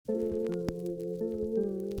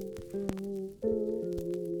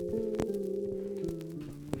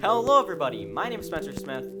Hello everybody, my name is Spencer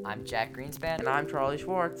Smith, I'm Jack Greenspan. And I'm Charlie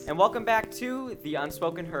Schwartz. and welcome back to The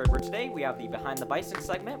Unspoken Herd, where today we have the Behind the Bison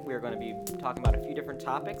segment. We're going to be talking about a few different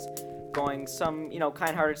topics, going some,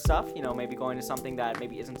 kind-hearted stuff, maybe going to something that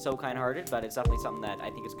maybe isn't so kind-hearted, but it's definitely something that I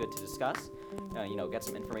think is good to discuss, get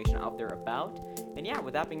some information out there about. And yeah,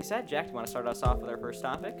 with that being said, Jack, do you want to start us off with our first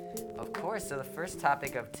topic? Of course. So the first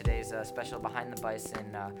topic of today's special Behind the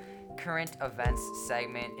Bison current events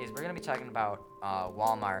segment is we're going to be talking about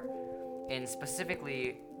Walmart, and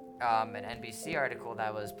specifically an NBC article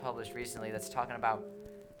that was published recently that's talking about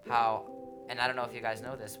how, and I don't know if you guys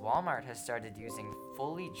know this, Walmart has started using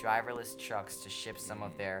fully driverless trucks to ship some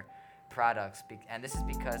of their products, and this is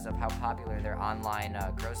because of how popular their online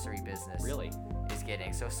grocery business Really? is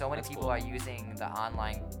getting. So many That's people cool. are using the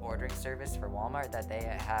online ordering service for Walmart that they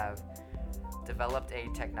have developed a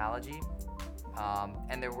technology,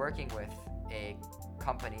 and they're working with a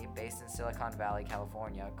company based in Silicon Valley,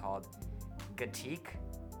 California, called Gatik,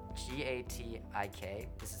 Gatik.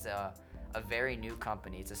 This is a very new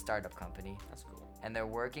company. It's a startup company. That's cool. And they're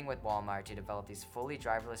working with Walmart to develop these fully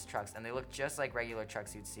driverless trucks, and they look just like regular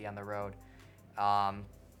trucks you'd see on the road.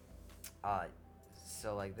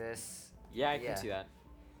 So like this. Yeah, I can see that.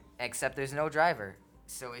 Except there's no driver,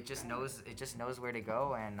 so it just knows where to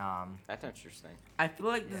go, and That's interesting. I feel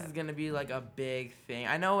like this is gonna be like a big thing.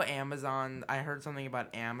 I know Amazon. I heard something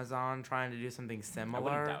about Amazon trying to do something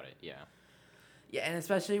similar. I wouldn't doubt it, yeah. Yeah, and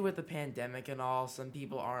especially with the pandemic and all, some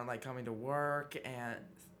people aren't like coming to work and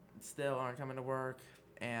still aren't coming to work,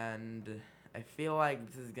 and I feel like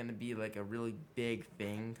this is gonna be like a really big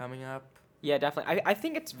thing coming up. Yeah, definitely. I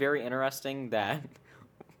think it's very interesting that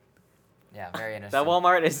very interesting. that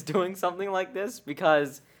Walmart is doing something like this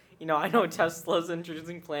because, I know Tesla's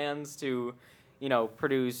introducing plans to,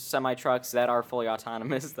 produce semi-trucks that are fully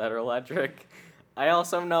autonomous, that are electric. I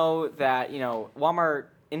also know that, Walmart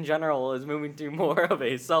in general is moving to more of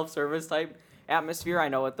a self-service type atmosphere. I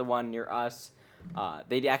know at the one near us,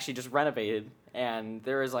 they actually just renovated, and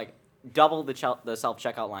there is like double the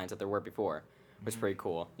self-checkout lines that there were before. It was pretty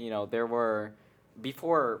cool. There were,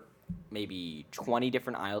 before, maybe 20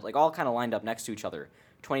 different aisles, like all kind of lined up next to each other.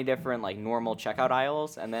 20 different like normal checkout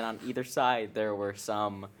aisles, and then on either side there were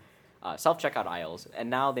some self-checkout aisles. And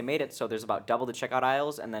now they made it so there's about double the checkout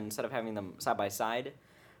aisles, and then instead of having them side by side,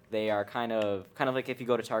 they are kind of like if you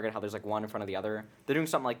go to Target, how there's like one in front of the other. They're doing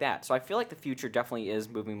something like that. So I feel like the future definitely is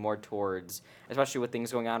moving more towards, especially with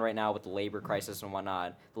things going on right now with the labor crisis and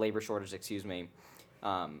whatnot, the labor shortage, excuse me.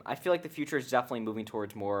 I feel like the future is definitely moving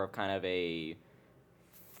towards more of kind of a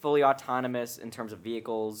fully autonomous in terms of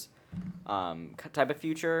vehicles type of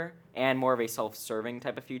future, and more of a self-serving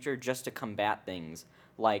type of future, just to combat things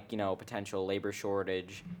like, potential labor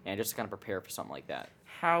shortage, and just to kind of prepare for something like that.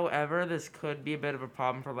 However, this could be a bit of a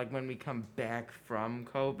problem for like when we come back from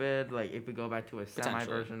COVID, like if we go back to a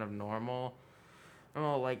semi-version of normal.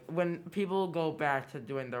 Like when people go back to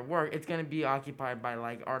doing their work, it's gonna be occupied by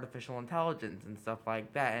like artificial intelligence and stuff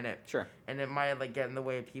like that, and it might like get in the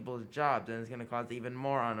way of people's jobs, and it's gonna cause even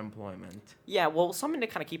more unemployment. Yeah, well, something to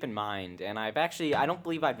kind of keep in mind, and I don't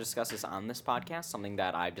believe I've discussed this on this podcast, something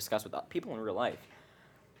that I've discussed with people in real life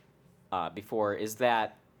before, is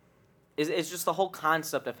just the whole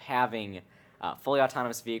concept of having fully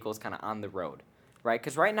autonomous vehicles kind of on the road, right?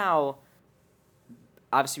 Because right now,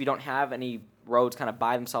 obviously, we don't have any roads kind of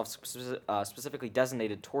by themselves specifically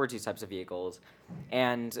designated towards these types of vehicles.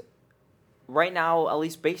 And right now, at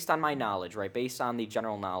least based on my knowledge, right, based on the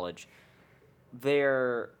general knowledge,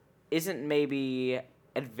 there isn't maybe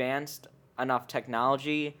advanced enough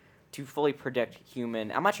technology to fully predict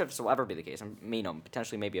human. I'm not sure if this will ever be the case.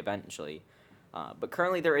 Potentially, maybe eventually. But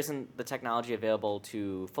currently, there isn't the technology available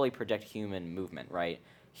to fully predict human movement, right?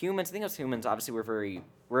 Humans, the thing is, humans, obviously,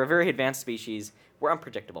 we're a very advanced species. We're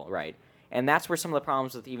unpredictable, right? And that's where some of the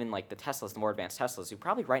problems with even like the Teslas, the more advanced Teslas, who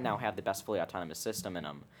probably right now have the best fully autonomous system in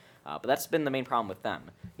them. But that's been the main problem with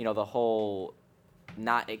them. The whole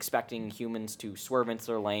not expecting humans to swerve into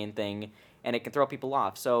their lane thing, and it can throw people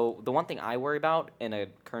off. So the one thing I worry about in a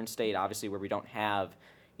current state, obviously, where we don't have,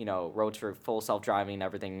 roads for full self-driving and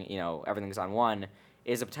everything, everything's on one,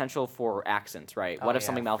 is a potential for accidents, right? What if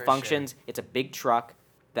something malfunctions? Sure. It's a big truck.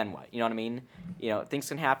 Then what? You know what I mean? Things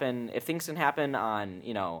can happen. If things can happen on,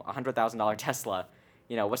 a $100,000 Tesla,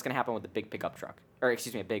 what's going to happen with a big pickup truck? Or,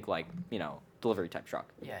 excuse me, a big, delivery type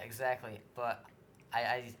truck. Yeah, exactly. But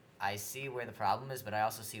I see where the problem is, but I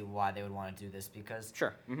also see why they would want to do this, because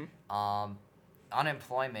Sure. Mm-hmm.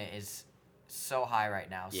 Unemployment is so high right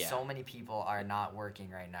now. Yeah. So many people are not working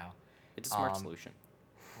right now. It's a smart solution.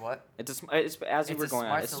 What? It's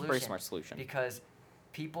a very smart solution. Because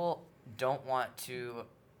people don't want to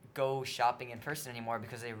go shopping in person anymore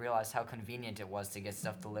because they realized how convenient it was to get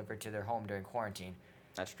stuff delivered to their home during quarantine.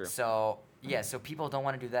 That's true. So people don't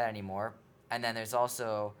want to do that anymore. And then there's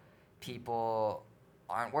also people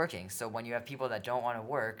aren't working. So when you have people that don't want to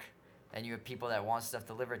work and you have people that want stuff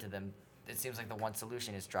delivered to them, it seems like the one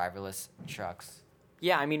solution is driverless trucks.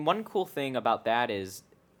 Yeah, I mean, one cool thing about that is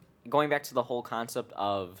going back to the whole concept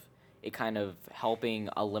of it kind of helping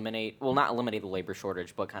eliminate, well, not eliminate the labor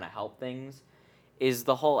shortage, but kind of help things, is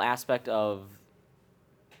the whole aspect of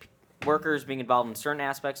workers being involved in certain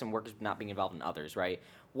aspects and workers not being involved in others, right?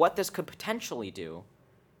 What this could potentially do,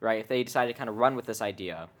 right, if they decided to kind of run with this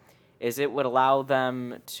idea, is it would allow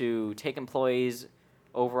them to take employees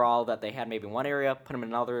overall that they had maybe in one area, put them in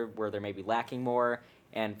another where they're maybe lacking more,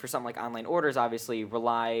 and for something like online orders, obviously,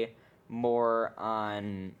 rely more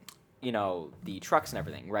on, the trucks and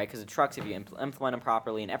everything, right? Because the trucks, if you implement them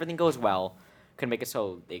properly and everything goes well, can make it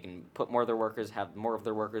so they can put more of their workers, have more of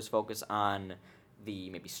their workers focus on the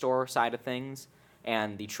maybe store side of things,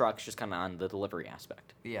 and the trucks just kind of on the delivery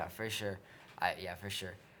aspect. Yeah, for sure. For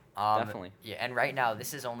sure. Definitely. Yeah, and right now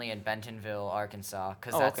this is only in Bentonville, Arkansas,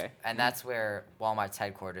 that's where Walmart's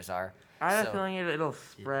headquarters are. I have a feeling it'll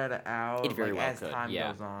spread out It very well as could, time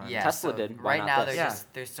yeah. goes on. Yeah, Tesla so did. Why right not now this?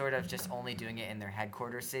 they're sort of just only doing it in their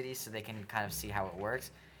headquarters city, so they can kind of see how it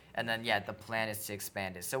works. And then the plan is to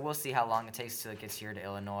expand it. So we'll see how long it takes till it gets here to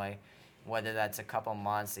Illinois, whether that's a couple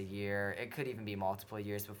months, a year. It could even be multiple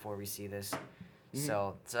years before we see this. Mm-hmm.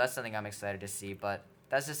 So that's something I'm excited to see. But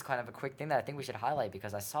that's just kind of a quick thing that I think we should highlight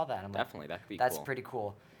because I saw that and I'm Definitely, that could be that's cool. pretty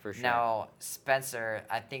cool. For sure. Now, Spencer,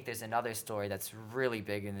 I think there's another story that's really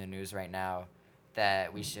big in the news right now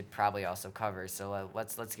that we should probably also cover. So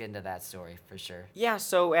let's get into that story for sure. Yeah,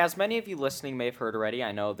 so as many of you listening may have heard already,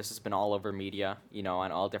 I know this has been all over media,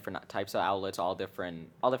 on all different types of outlets, all different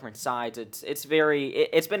sides. It's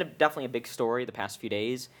been definitely a big story the past few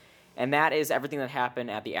days, and that is everything that happened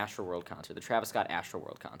at the Astroworld concert, the Travis Scott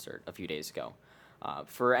Astroworld concert a few days ago.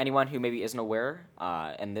 For anyone who maybe isn't aware,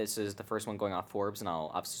 and this is the first one going off Forbes, and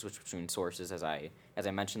I'll obviously switch between sources as I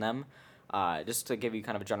mention them. Just to give you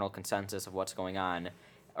kind of a general consensus of what's going on,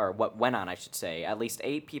 or what went on, I should say. At least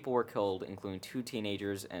 8 people were killed, including 2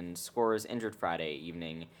 teenagers, and scores injured Friday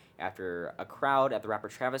evening after a crowd at the rapper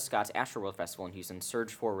Travis Scott's Astroworld Festival in Houston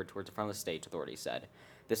surged forward towards the front of the stage, authorities said.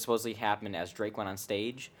 This supposedly happened as Drake went on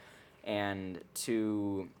stage, and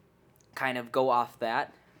to kind of go off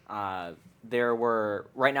that,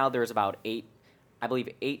 there's about 8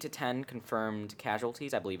 to 10 confirmed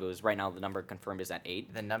casualties. I believe it was right now the number confirmed is at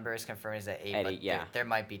 8. The number is confirmed is at 8, at but 8, yeah. There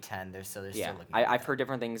might be 10. They're still looking. I've heard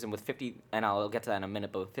different things, and with 50, and I'll get to that in a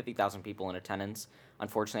minute, but with 50,000 people in attendance,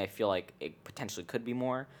 unfortunately, I feel like it potentially could be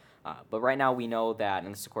more. But right now we know that,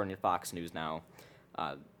 and this is according to Fox News now,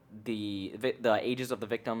 the ages of the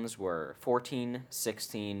victims were 14,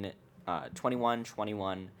 16, 21,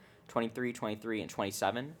 23, 23, and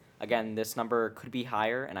 27. Again, this number could be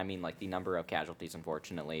higher, and I mean like the number of casualties,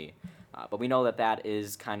 unfortunately. But we know that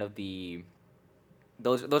is kind of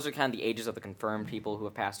those are kind of the ages of the confirmed people who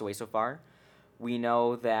have passed away so far. We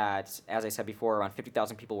know that, as I said before, around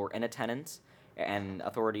 50,000 people were in attendance, and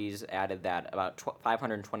authorities added that about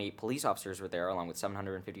 528 police officers were there, along with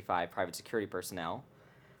 755 private security personnel.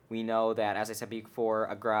 We know that, as I said before,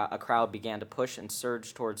 a crowd began to push and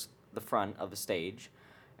surge towards the front of the stage,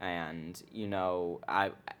 and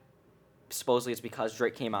supposedly it's because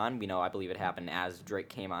Drake came on. I believe it happened as Drake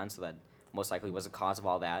came on, so that most likely was the cause of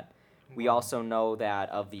all that. We also know that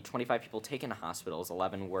of the 25 people taken to hospitals,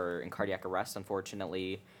 11 were in cardiac arrest,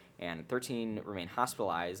 unfortunately, and 13 remain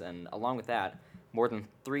hospitalized. And along with that, more than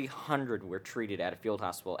 300 were treated at a field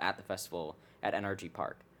hospital at the festival at NRG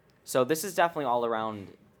Park. So this is definitely all around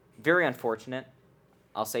very unfortunate.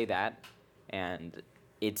 I'll say that. And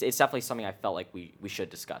it's definitely something I felt like we should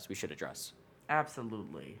discuss, we should address.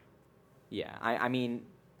 Absolutely. Yeah, I mean,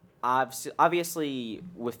 obviously,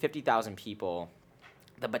 with 50,000 people,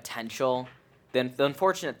 the potential, the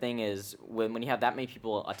unfortunate thing is when you have that many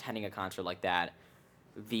people attending a concert like that,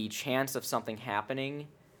 the chance of something happening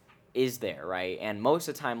is there, right? And most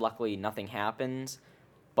of the time, luckily, nothing happens,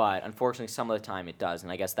 but unfortunately, some of the time it does,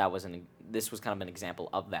 and I guess this was kind of an example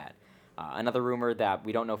of that. Another rumor that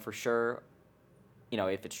we don't know for sure,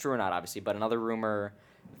 if it's true or not, obviously, but another rumor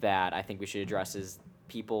that I think we should address is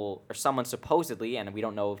people, or someone supposedly, and we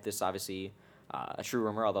don't know if this is obviously a true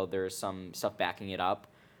rumor, although there's some stuff backing it up,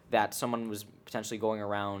 that someone was potentially going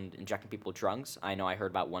around injecting people with drugs. I know I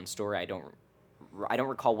heard about one story. I don't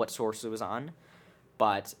recall what source it was on,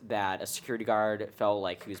 but that a security guard felt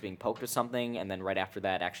like he was being poked with something, and then right after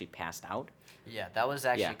that actually passed out. Yeah, that was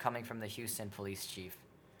actually coming from the Houston police chief.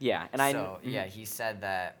 Yeah, and he said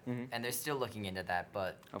that, Mhm. and they're still looking into that,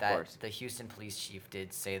 but Of that course. the Houston police chief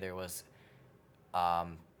did say there was,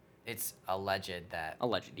 it's alleged that.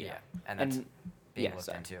 Alleged, yeah. And that's being yeah, looked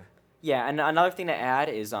sorry. into. Yeah, and another thing to add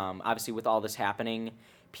is obviously with all this happening,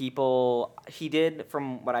 he did,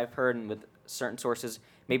 from what I've heard and with certain sources,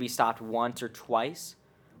 maybe stopped once or twice,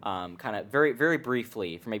 kind of very, very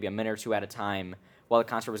briefly for maybe a minute or two at a time while the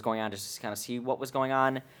concert was going on, just to kind of see what was going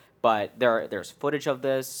on. But there's footage of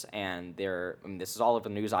this, and this is all over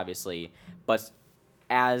the news, obviously. But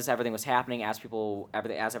as everything was happening, as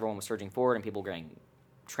everyone was surging forward and people were getting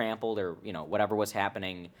trampled or whatever was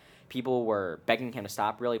happening, people were begging him to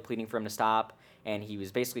stop, really pleading for him to stop, and he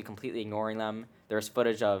was basically completely ignoring them. There's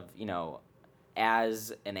footage of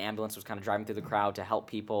as an ambulance was kind of driving through the crowd to help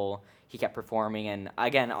people, he kept performing. And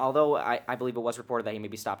again, although I believe it was reported that he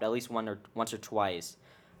maybe stopped at least once or twice,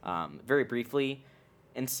 very briefly,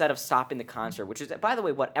 instead of stopping the concert, which is, by the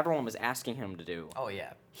way, what everyone was asking him to do. Oh,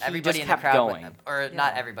 yeah. He Everybody just in kept the crowd, going.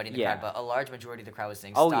 not everybody in the Yeah. crowd, but a large majority of the crowd was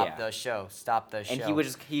saying, Oh, stop yeah. the show, stop the show. And he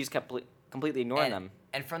just kept completely ignoring them.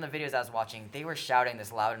 And from the videos I was watching, they were shouting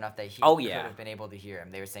this loud enough that he could have been able to hear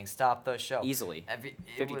him. They were saying, stop the show. Easily. It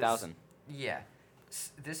 50,000. Yeah.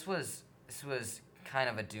 This was kind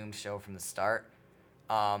of a doomed show from the start.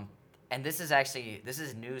 And this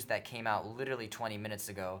is news that came out literally 20 minutes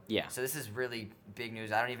ago. Yeah. So this is really big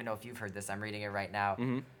news. I don't even know if you've heard this. I'm reading it right now.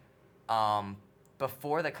 Mm-hmm.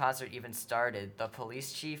 Before the concert even started, the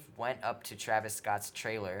police chief went up to Travis Scott's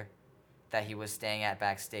trailer that he was staying at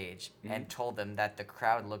backstage and told them that the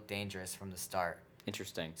crowd looked dangerous from the start.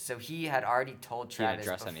 Interesting. So he had already told Travis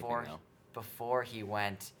before he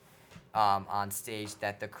went on stage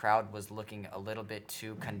that the crowd was looking a little bit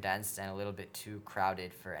too condensed and a little bit too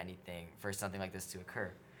crowded for something like this to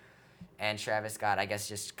occur. And Travis Scott, I guess,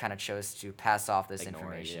 just kind of chose to pass off this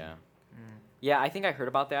information. Yeah. Yeah, I think I heard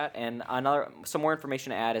about that. And some more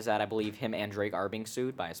information to add is that I believe him and Drake are being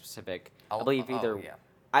sued by a specific.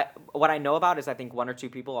 What I know about is I think one or two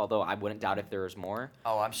people, although I wouldn't doubt if there was more.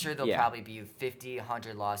 Oh, I'm sure there'll probably be 50,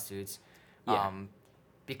 100 lawsuits. Yeah.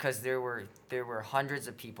 Because there were hundreds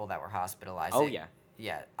of people that were hospitalized. Oh, yeah.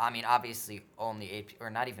 Yeah. I mean, obviously only 8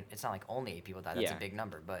 or not even, it's not like only 8 people died. That's a big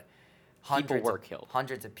number, but people were killed.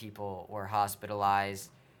 Hundreds of people were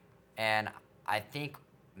hospitalized, and I think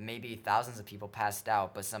maybe thousands of people passed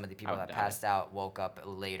out, but some of the people that passed out woke up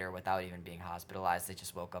later without even being hospitalized. They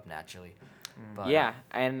just woke up naturally. But, yeah,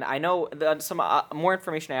 and I know some more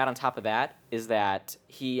information to add on top of that is that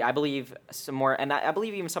I believe I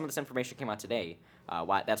believe even some of this information came out today.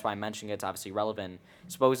 That's why I'm mentioning it. It's obviously relevant.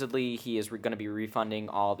 Supposedly, he is going to be refunding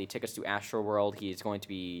all the tickets to Astroworld. He is going to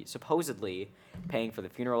be supposedly paying for the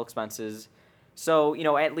funeral expenses. So,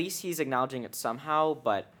 at least he's acknowledging it somehow,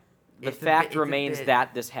 but the fact remains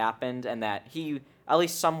that this happened and that he at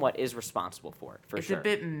least somewhat is responsible for it, it's sure. a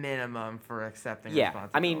bit minimum for accepting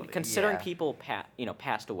responsibility. I mean, responsibility. considering people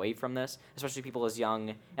passed away from this, especially people as young,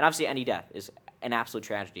 and obviously any death is an absolute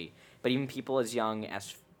tragedy, but even people as young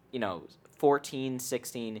as, 14,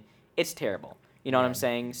 16, it's terrible. You know what I'm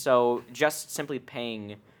saying? So just simply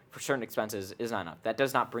paying for certain expenses is not enough. That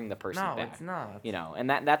does not bring the person back. No, it's not. And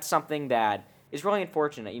that's something that is really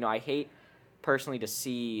unfortunate. I hate personally to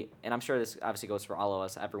see, and I'm sure this obviously goes for all of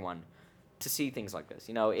us, everyone, to see things like this.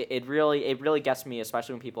 It really gets me,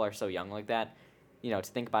 especially when people are so young like that, to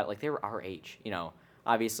think about it, like they were our age.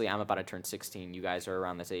 Obviously I'm about to turn 16. You guys are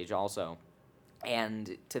around this age also.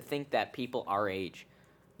 And to think that people our age,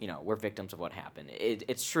 were victims of what happened.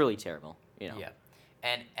 It's truly terrible. Yeah,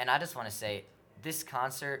 and I just want to say, this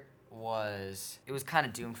concert was kind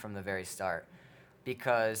of doomed from the very start,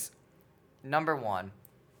 because number one,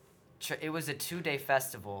 it was a 2-day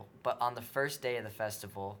festival, but on the first day of the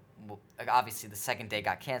festival, obviously the second day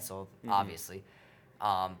got canceled. Obviously,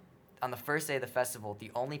 on the first day of the festival, the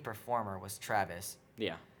only performer was Travis.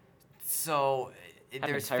 Yeah. So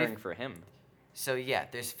there's tiring for him. So yeah,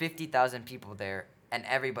 there's 50,000 people there. And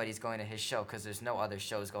everybody's going to his show because there's no other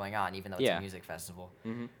shows going on, even though it's a music festival.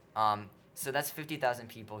 Mm-hmm. So that's 50,000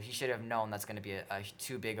 people. He should have known that's going to be a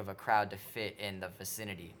too big of a crowd to fit in the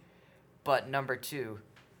vicinity. But number two,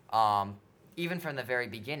 even from the very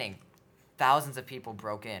beginning, thousands of people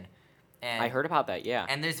broke in. And I heard about that, yeah.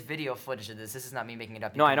 And there's video footage of this. This is not me making it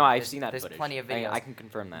up. No, I know. I've seen that footage. There's plenty of videos. I can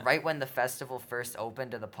confirm that. Right when the festival first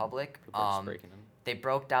opened to the public, they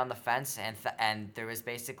broke down the fence, and there was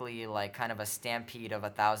basically like kind of a stampede of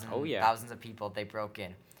thousands of people. They broke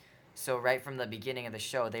in. So right from the beginning of the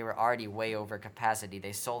show, they were already way over capacity.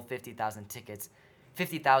 They sold 50,000 tickets,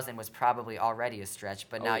 50,000 was probably already a stretch,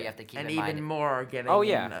 but now you have to keep and in mind. even more are getting. Oh,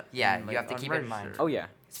 yeah. You have to keep in mind. Oh yeah.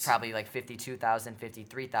 It's probably like 52,000,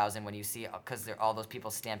 53,000 when you see, because all those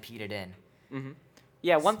people stampeded in. Mm-hmm.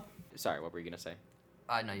 Yeah. Sorry, what were you gonna say?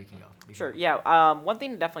 No, you can go. Sure. Yeah. One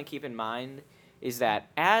thing to definitely keep in mind is that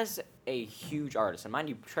as a huge artist, and mind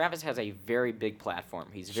you, Travis has a very big platform.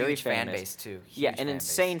 He's very Huge famous. fan base too. Yeah, Huge an fan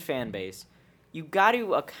insane base. fan base. You got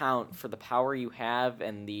to account for the power you have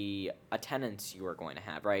and the attendance you are going to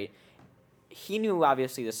have, right? He knew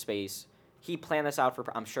obviously the space. He planned this out for,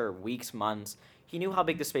 I'm sure, weeks, months. He knew how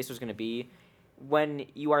big the space was going to be. When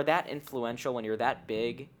you are that influential, when you're that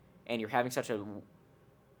big, and you're having such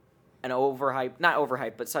not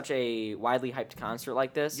overhyped, but such a widely hyped concert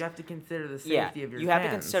like this. You have to consider the safety of your fans. You have to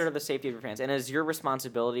consider the safety of your fans, and it is your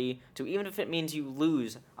responsibility to, even if it means you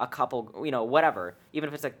lose a couple, whatever, even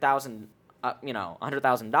if it's like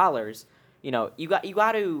 $100,000, you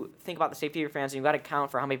got to think about the safety of your fans, and you got to account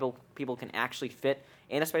for how many people can actually fit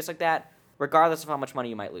in a space like that, regardless of how much money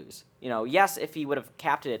you might lose. Yes, if he would have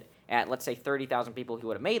capped it at, let's say, 30,000 people, he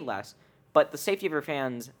would have made less. But the safety of your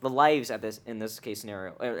fans, the lives in this case,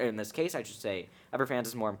 I should say, of your fans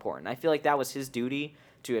is more important. I feel like that was his duty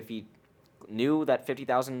to, if he knew that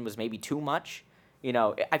 50,000 was maybe too much,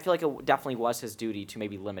 I feel like it definitely was his duty to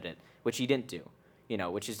maybe limit it, which he didn't do,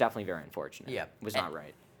 which is definitely very unfortunate. Yeah. It was not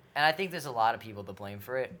right. And I think there's a lot of people to blame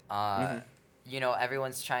for it.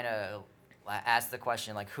 Everyone's trying to ask the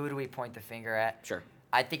question, like, who do we point the finger at? Sure.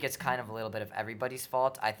 I think it's kind of a little bit of everybody's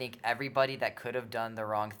fault. I think everybody that could have done the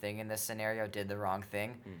wrong thing in this scenario did the wrong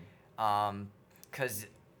thing. Because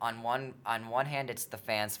on one hand, it's the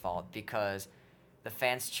fans' fault, because the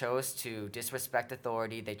fans chose to disrespect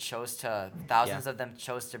authority. They thousands of them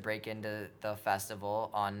chose to break into the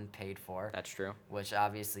festival unpaid for. That's true. Which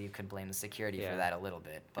obviously you could blame the security for that a little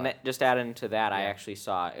bit. But and just adding to that, I actually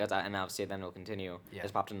saw, and obviously then we'll continue,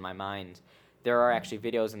 it's popped into my mind. There are actually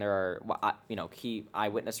videos, and there are, key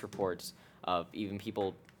eyewitness reports of even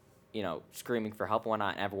people, screaming for help and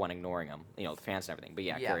whatnot, and everyone ignoring them, the fans and everything. But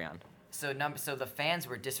carry on. So the fans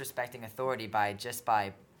were disrespecting authority by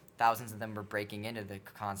thousands of them were breaking into the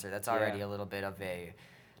concert. That's already a little bit of a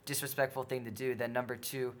disrespectful thing to do. Then number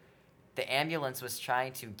two, the ambulance was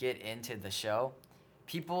trying to get into the show.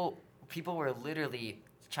 People were literally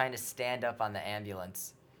trying to stand up on the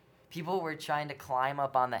ambulance. People were trying to climb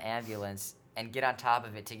up on the ambulance and get on top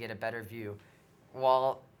of it to get a better view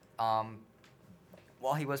while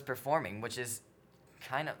he was performing, which is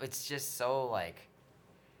it's just so like...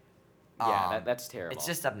 that's terrible. It's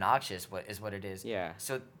just obnoxious, what it is. Yeah.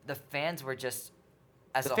 So the fans were just...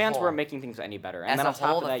 The fans weren't making things any better. And as then a on top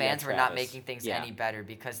whole, of the that, fans were not Travis. making things any better,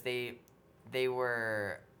 because they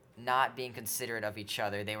were not being considerate of each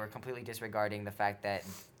other. They were completely disregarding the fact that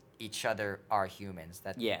each other are humans.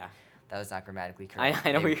 That was not grammatically correct.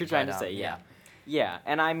 I know what you're trying to say, Yeah,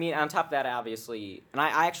 and I mean, on top of that, obviously, and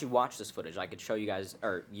I actually watched this footage. I could show you guys,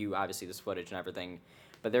 or you, obviously, this footage and everything.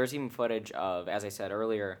 But there's even footage of, as I said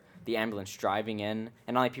earlier, the ambulance driving in,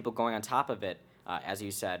 and not only people going on top of it, as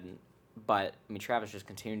you said, but, I mean, Travis just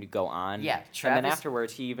continued to go on. Yeah, And then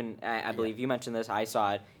afterwards, he even, I believe you mentioned this, I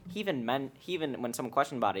saw it, he even, when someone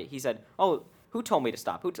questioned about it, he said, oh, who told me to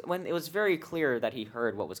stop? When it was very clear that he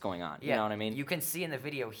heard what was going on. You know what I mean? You can see in the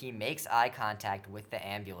video, he makes eye contact with the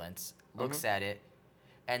ambulance, looks at it,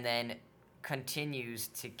 and then continues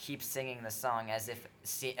to keep singing the song as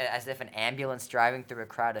if an ambulance driving through a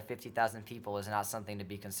crowd of 50,000 people is not something to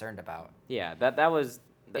be concerned about. Yeah, that was...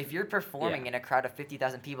 If you're performing in a crowd of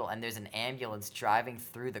 50,000 people and there's an ambulance driving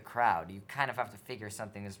through the crowd, you kind of have to figure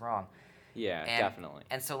something is wrong. Yeah, definitely.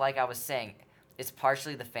 And so, like I was saying, it's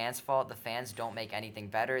partially the fans' fault. The fans don't make anything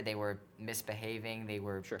better. They were misbehaving. They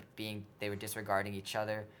were they were disregarding each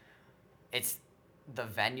other. It's the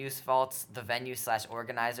venue's fault, the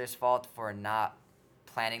venue/organizer's fault for not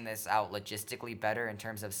planning this out logistically better in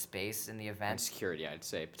terms of space in the event. And security, I'd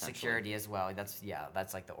say, potentially. Security as well.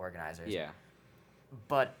 That's like the organizers. Yeah.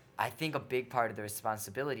 But I think a big part of the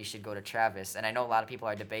responsibility should go to Travis. And I know a lot of people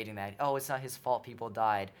are debating that, oh, it's not his fault people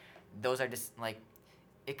died. Those are just, like,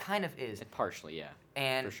 it kind of is. Partially, yeah.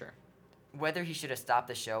 And for sure. Whether he should have stopped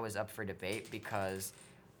the show is up for debate, because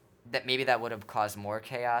that would have caused more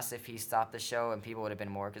chaos if he stopped the show and people would have been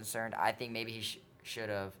more concerned. I think maybe he should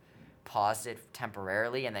have paused it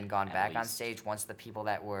temporarily and then gone back on stage once the people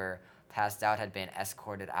that were passed out had been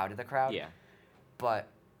escorted out of the crowd. Yeah. But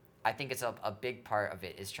I think it's a big part of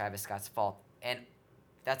it is Travis Scott's fault. And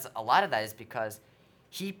a lot of that is because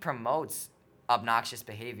he promotes obnoxious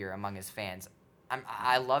behavior among his fans.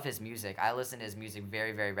 I love his music. I listen to his music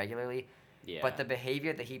very, very regularly. Yeah. But the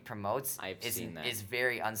behavior that he promotes is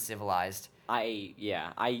very uncivilized.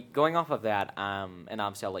 Going off of that, and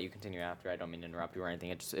obviously I'll let you continue after. I don't mean to interrupt you or anything.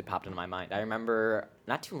 It popped into my mind. I remember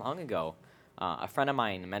not too long ago, a friend of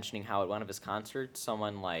mine mentioning how at one of his concerts,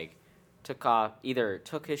 someone like either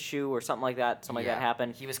took his shoe or something like that. Something like that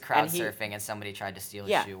happened. He was crowd surfing and somebody tried to steal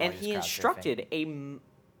his shoe. Yeah, and he instructed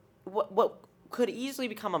what could easily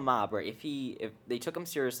become a mob, right? If they took him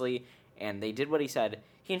seriously and they did what he said,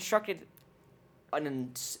 he instructed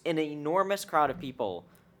an enormous crowd of people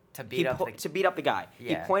to beat up the guy.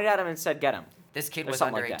 Yeah. He pointed at him and said, "Get him." This kid was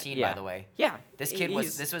under 18, by the way. Yeah.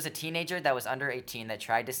 This was a teenager that was under 18 that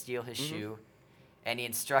tried to steal his shoe, and he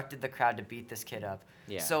instructed the crowd to beat this kid up.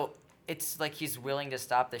 Yeah. So it's like he's willing to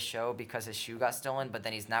stop the show because his shoe got stolen, but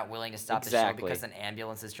then he's not willing to stop the show because an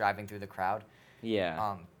ambulance is driving through the crowd.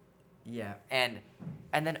 Yeah. Yeah. And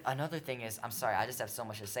then another thing is, I'm sorry, I just have so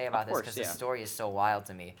much to say about this because the story is so wild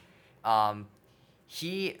to me.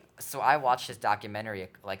 So I watched his documentary,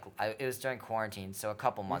 it was during quarantine, so a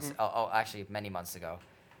couple months, actually many months ago.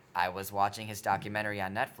 I was watching his documentary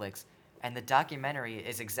on Netflix, and the documentary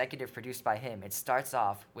is executive produced by him. It starts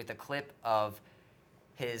off with a clip of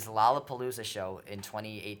his Lollapalooza show in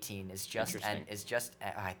 2018. I think it's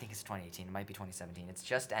 2018, it might be 2017. It's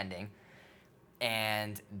just ending.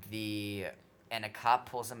 And a cop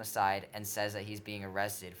pulls him aside and says that he's being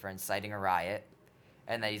arrested for inciting a riot,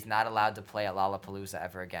 and that he's not allowed to play at Lollapalooza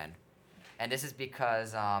ever again. And this is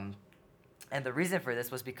because, and the reason for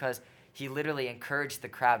this was because he literally encouraged the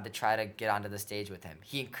crowd to try to get onto the stage with him.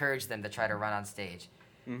 He encouraged them to try to run on stage.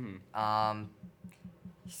 Mm-hmm.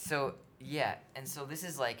 So this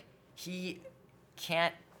is like, he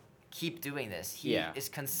can't keep doing this. He is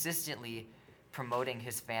consistently promoting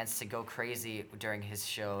his fans to go crazy during his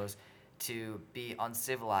shows, to be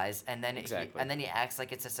uncivilized, and then he acts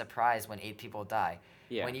like it's a surprise when 8 people die.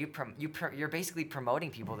 Yeah. When you're basically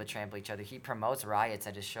promoting people to trample each other. He promotes riots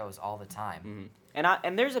at his shows all the time. Mm-hmm.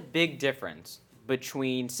 And there's a big difference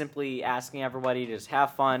between simply asking everybody to just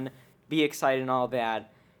have fun, be excited, and all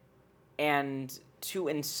that, and to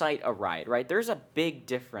incite a riot. Right? There's a big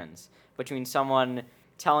difference between someone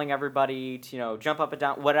telling everybody to jump up and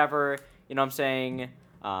down, whatever. You know what I'm saying?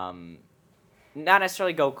 Not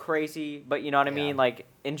necessarily go crazy, but you know what I mean? Like,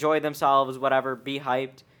 enjoy themselves, whatever, be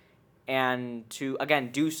hyped, and to,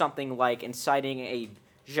 again, do something like inciting a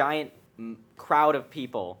giant crowd of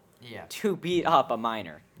people to beat up a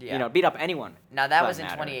minor. Yeah. Beat up anyone. Now, that was in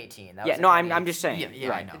 2018. I'm just saying. Yeah,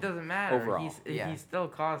 right. It doesn't matter. Overall.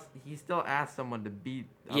 He still asked someone to beat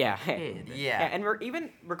up a kid. Yeah. And even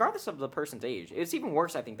regardless of the person's age, it's even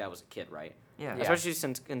worse, I think, that was a kid, right? Yeah. Especially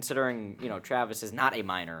since considering, Travis is not a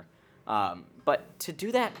minor. But to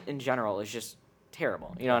do that in general is just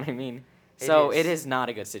terrible. You know what I mean? It is not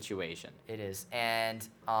a good situation. It is. And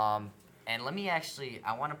let me I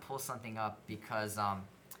want to pull something up because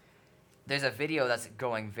there's a video that's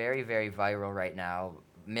going very, very viral right now.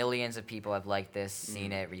 Millions of people have liked this,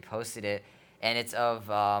 seen it, reposted it. And it's of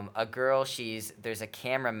a girl. There's a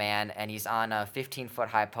cameraman, and he's on a 15-foot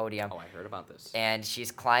high podium. Oh, I heard about this. And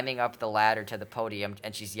she's climbing up the ladder to the podium,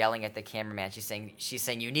 and she's yelling at the cameraman. She's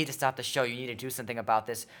saying, "You need to stop the show. You need to do something about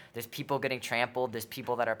this. There's people getting trampled. There's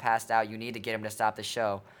people that are passed out. You need to get them to stop the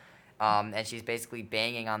show." And she's basically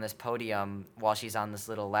banging on this podium while she's on this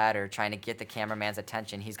little ladder, trying to get the cameraman's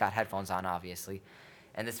attention. He's got headphones on, obviously.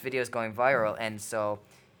 And this video is going viral, and so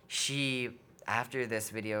after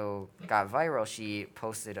this video got viral, she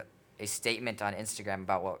posted a statement on Instagram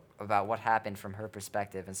about what happened from her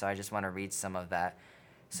perspective, and so I just want to read some of that.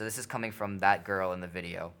 So this is coming from that girl in the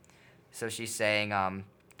video. So she's saying,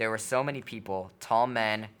 there were so many people, tall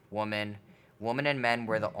men, women and men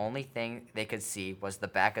where the only thing they could see was the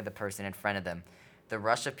back of the person in front of them. The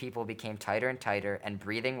rush of people became tighter and tighter, and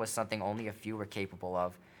breathing was something only a few were capable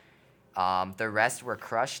of. The rest were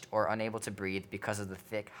crushed or unable to breathe because of the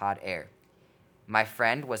thick, hot air. My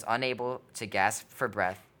friend was unable to gasp for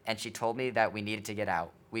breath, and she told me that we needed to get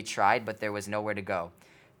out. We tried, but there was nowhere to go.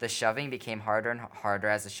 The shoving became harder and harder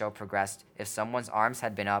as the show progressed. If someone's arms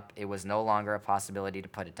had been up, it was no longer a possibility to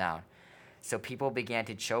put it down. So people began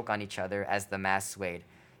to choke on each other as the mass swayed.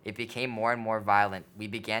 It became more and more violent. We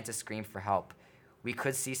began to scream for help. We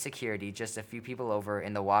could see security just a few people over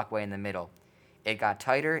in the walkway in the middle. It got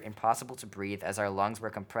tighter, impossible to breathe, as our lungs were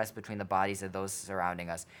compressed between the bodies of those surrounding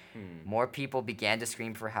us. More people began to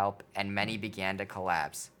scream for help, and many began to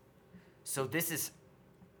collapse. So this is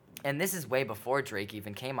way before Drake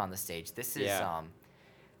even came on the stage. This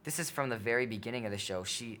is from the very beginning of the show.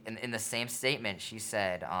 She in the same statement, she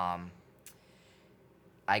said,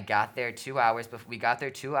 we got there 2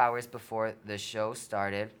 hours before the show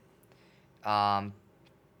started.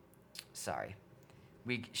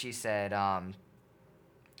 She said,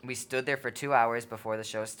 we stood there for 2 hours before the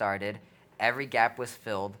show started. Every gap was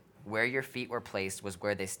filled. Where your feet were placed was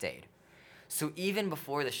where they stayed. So even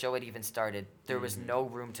before the show had even started, there was no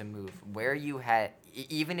room to move. Where you had,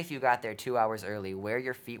 even if you got there 2 hours early, where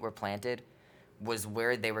your feet were planted was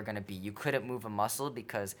where they were going to be. You couldn't move a muscle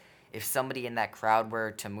because if somebody in that crowd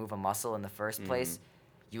were to move a muscle in the first place,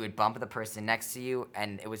 you would bump the person next to you,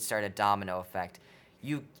 and it would start a domino effect.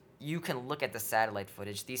 You can look at the satellite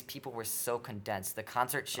footage. These people were so condensed. The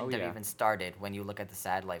concert shouldn't have even started when you look at the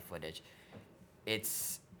satellite footage.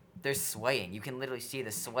 They're swaying. You can literally see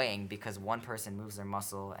the swaying because one person moves their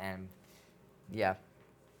muscle, and yeah.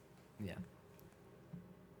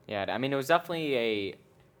 I mean, it was definitely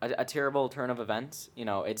a terrible turn of events. You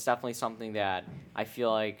know, it's definitely something that I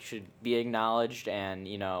feel like should be acknowledged, and,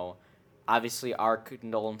 you know, obviously our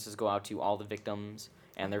condolences go out to all the victims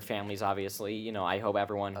and their families, obviously. You know, I hope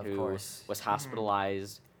everyone who was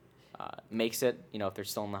hospitalized makes it. You know, if they're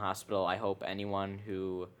still in the hospital, I hope anyone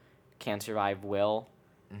who can survive will,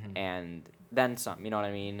 and then some, you know what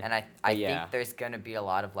I mean? And I think there's going to be a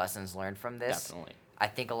lot of lessons learned from this. Definitely. I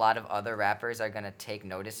think a lot of other rappers are going to take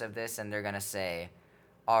notice of this, and they're going to say,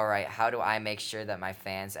 all right, how do I make sure that my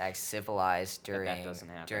fans act civilized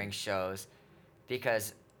during shows?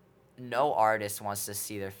 Because no artist wants to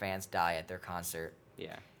see their fans die at their concert.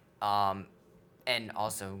 Yeah. And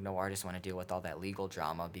also, no artists want to deal with all that legal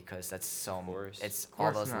drama because that's so. It's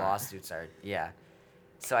all those lawsuits are. Yeah.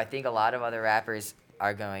 So I think a lot of other rappers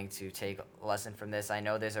are going to take a lesson from this. I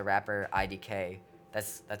know there's a rapper, IDK.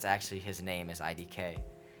 That's actually his name is IDK,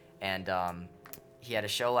 and he had a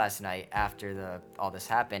show last night after all this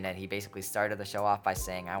happened, and he basically started the show off by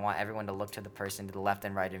saying, "I want everyone to look to the person to the left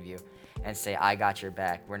and right of you, and say, I got your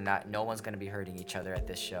back. No one's gonna be hurting each other at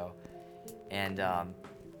this show," and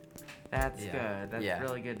that's good. That's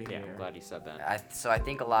really good to hear. I'm glad he said that. So I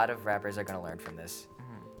think a lot of rappers are gonna learn from this.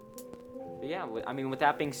 But yeah, I mean, with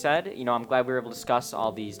that being said, you know, I'm glad we were able to discuss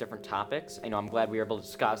all these different topics. You know, I'm glad we were able to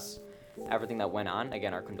discuss everything that went on.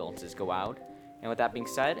 Again, our condolences go out. And with that being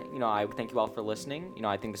said, you know, I thank you all for listening. You know,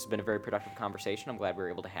 I think this has been a very productive conversation. I'm glad we were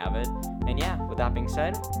able to have it. And yeah, with that being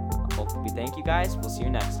said, we thank you guys. We'll see you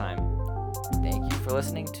next time. Thank you for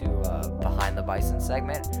listening to Behind the Bison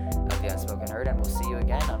segment of the Unspoken Herd, and we'll see you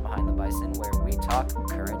again on Behind the Bison, where we talk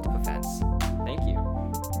current events.